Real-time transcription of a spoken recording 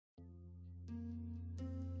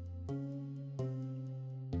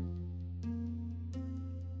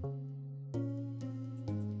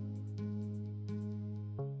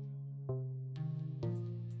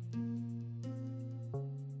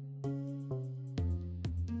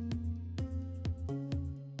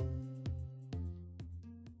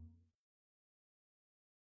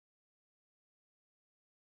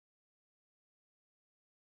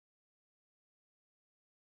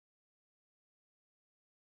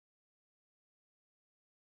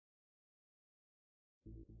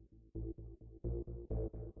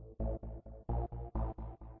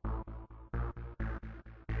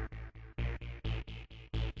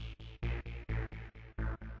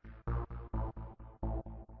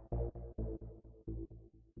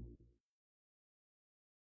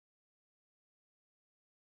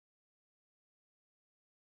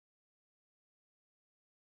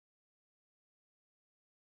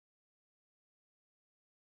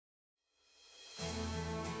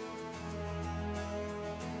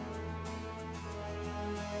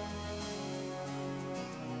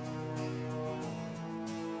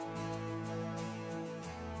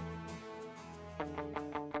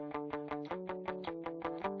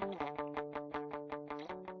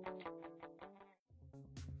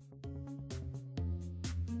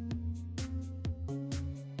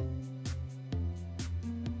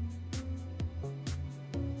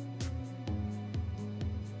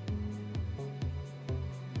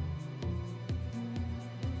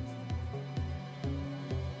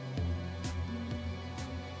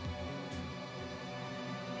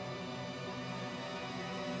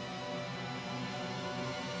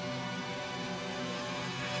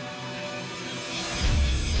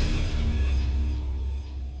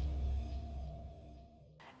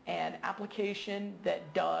application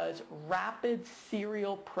that does rapid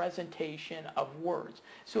serial presentation of words.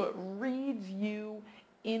 So it reads you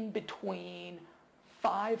in between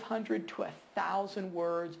 500 to 1,000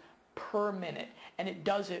 words per minute, and it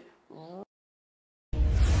does it